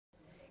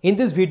In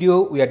this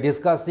video, we are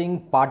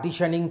discussing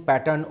partitioning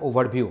pattern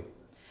overview.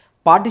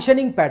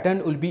 Partitioning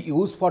pattern will be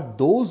used for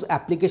those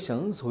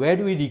applications where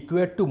we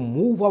require to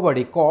move our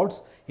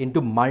records into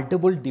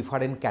multiple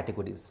different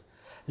categories.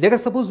 Let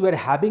us suppose we are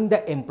having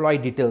the employee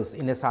details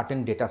in a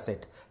certain data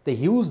set. The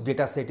huge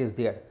data set is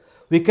there.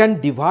 We can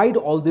divide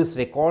all these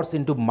records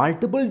into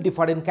multiple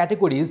different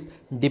categories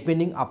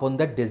depending upon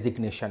the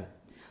designation.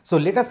 So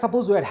let us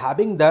suppose we are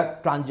having the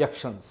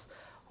transactions.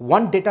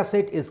 One data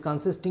set is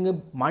consisting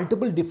of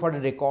multiple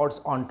different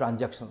records on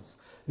transactions.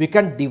 We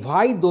can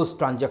divide those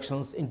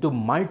transactions into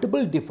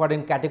multiple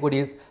different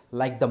categories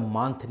like the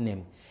month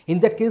name. In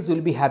that case, we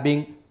will be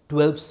having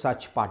 12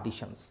 such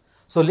partitions.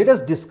 So let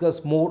us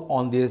discuss more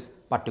on this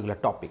particular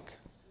topic.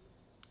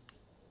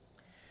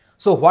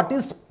 So what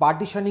is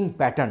partitioning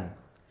pattern?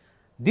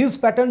 This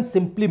pattern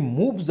simply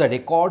moves the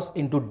records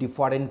into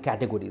different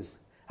categories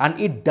and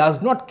it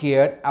does not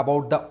care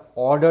about the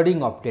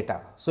ordering of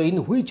data. So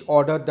in which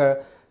order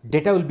the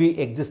data will be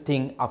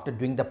existing after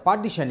doing the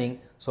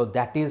partitioning, so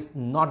that is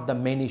not the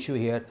main issue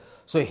here.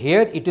 So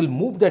here it will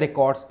move the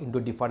records into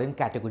different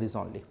categories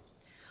only.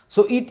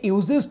 So it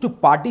uses to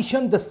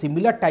partition the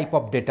similar type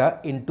of data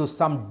into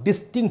some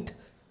distinct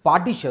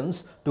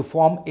partitions to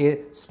form a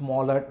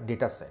smaller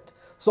data set.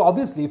 So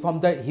obviously from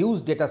the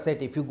huge data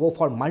set, if you go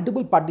for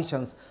multiple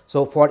partitions,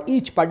 so for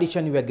each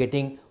partition you are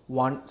getting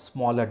one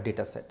smaller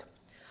data set.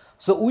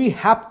 So we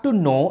have to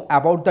know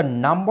about the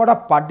number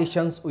of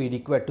partitions we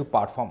require to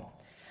perform.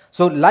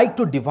 So like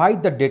to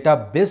divide the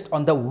data based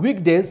on the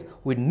weekdays,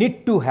 we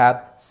need to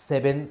have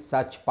 7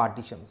 such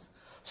partitions.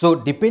 So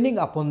depending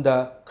upon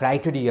the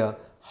criteria,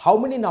 how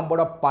many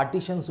number of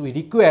partitions we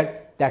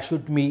require, that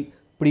should be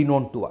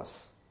pre-known to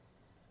us.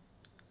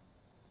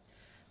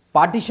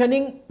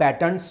 Partitioning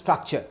pattern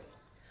structure.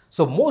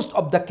 So most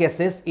of the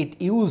cases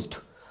it used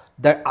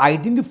the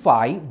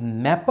identify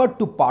mapper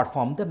to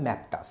perform the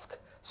map task.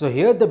 So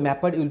here the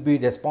mapper will be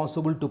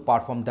responsible to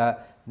perform the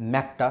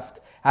map task,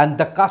 and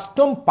the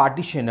custom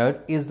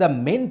partitioner is the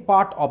main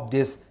part of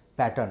this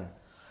pattern,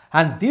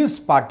 and this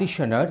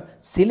partitioner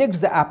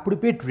selects the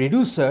appropriate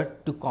reducer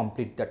to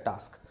complete the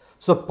task.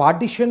 So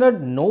partitioner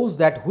knows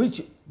that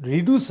which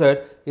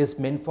reducer is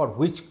meant for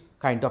which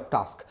kind of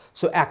task.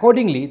 So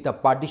accordingly the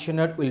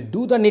partitioner will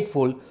do the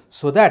needful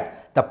so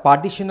that the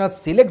partitioner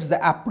selects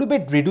the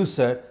appropriate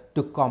reducer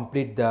to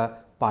complete the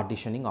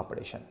partitioning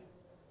operation.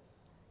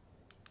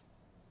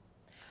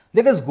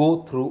 Let us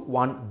go through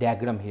one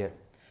diagram here.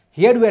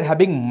 Here we are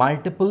having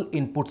multiple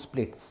input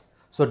splits.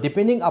 So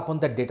depending upon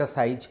the data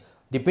size,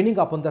 depending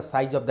upon the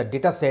size of the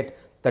data set,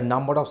 the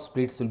number of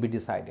splits will be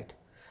decided.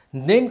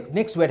 Then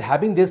next we are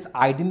having this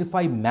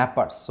identify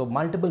mappers. So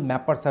multiple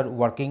mappers are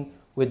working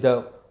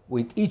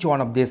with each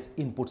one of these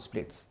input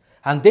splits.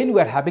 And then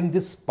we are having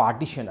this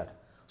partitioner.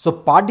 So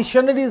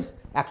partitioner is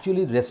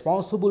actually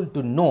responsible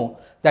to know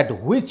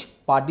that which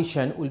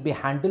partition will be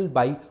handled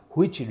by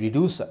which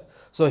reducer.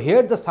 So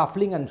here the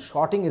shuffling and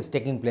sorting is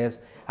taking place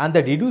and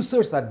the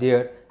reducers are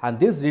there, and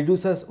these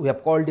reducers we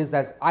have called this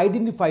as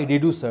identify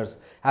reducers,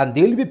 and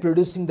they will be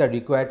producing the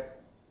required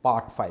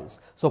part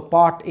files. So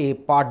part A,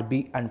 part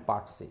B and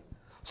part C.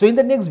 So in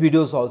the next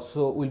videos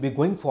also we will be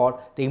going for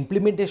the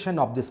implementation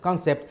of this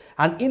concept,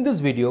 and in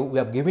this video we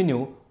have given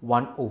you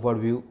one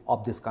overview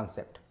of this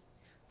concept.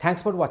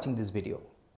 Thanks for watching this video.